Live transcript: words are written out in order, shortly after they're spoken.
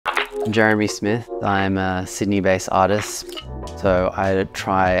I'm Jeremy Smith. I'm a Sydney-based artist, so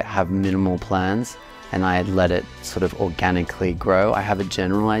I have minimal plans and I let it sort of organically grow. I have a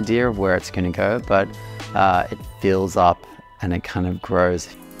general idea of where it's going to go, but it fills up and it kind of grows.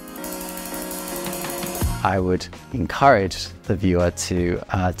 I would encourage the viewer to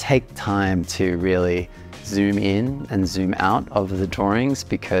take time to really zoom in and zoom out of the drawings,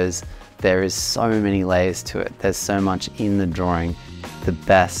 because there is so many layers to it. There's so much in the drawing. The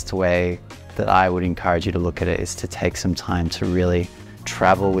best way that I would encourage you to look at it is to take some time to really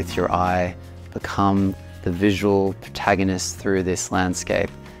travel with your eye, become the visual protagonist through this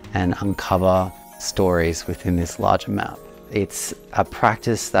landscape and uncover stories within this larger map. It's a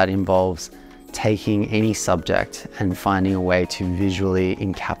practice that involves taking any subject and finding a way to visually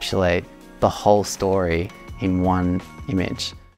encapsulate the whole story in one image.